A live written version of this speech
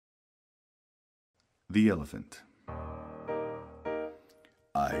The elephant.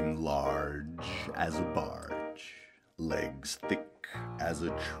 I'm large as a barge, legs thick as a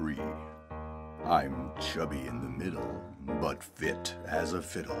tree. I'm chubby in the middle, but fit as a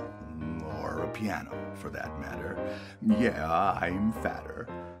fiddle, or a piano for that matter. Yeah, I'm fatter,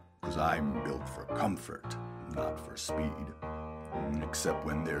 'cause I'm built for comfort, not for speed. Except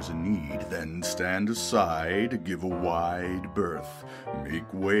when there's a need, then stand aside, give a wide berth, make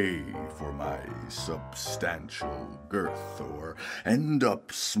way for my substantial girth, or end up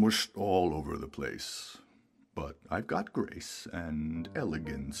smushed all over the place. But I've got grace and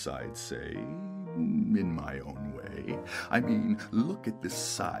elegance, I'd say, in my own way. I mean, look at this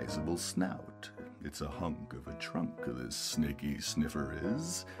sizable snout. It's a hunk of a trunk, this snaky sniffer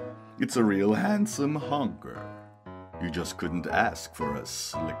is. It's a real handsome honker. You just couldn't ask for a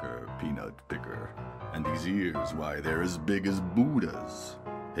slicker peanut picker. And these ears, why, they're as big as Buddhas.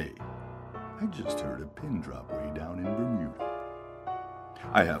 Hey, I just heard a pin drop way down in Bermuda.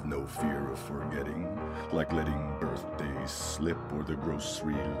 I have no fear of forgetting, like letting birthdays slip, or the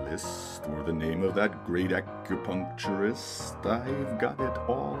grocery list, or the name of that great acupuncturist. I've got it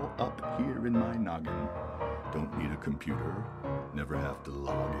all up here in my noggin. Don't need a computer, never have to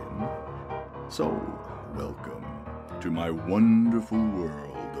log in. So, welcome to my wonderful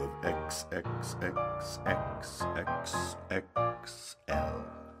world of XXXXXXL.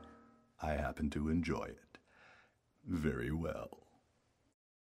 I happen to enjoy it very well.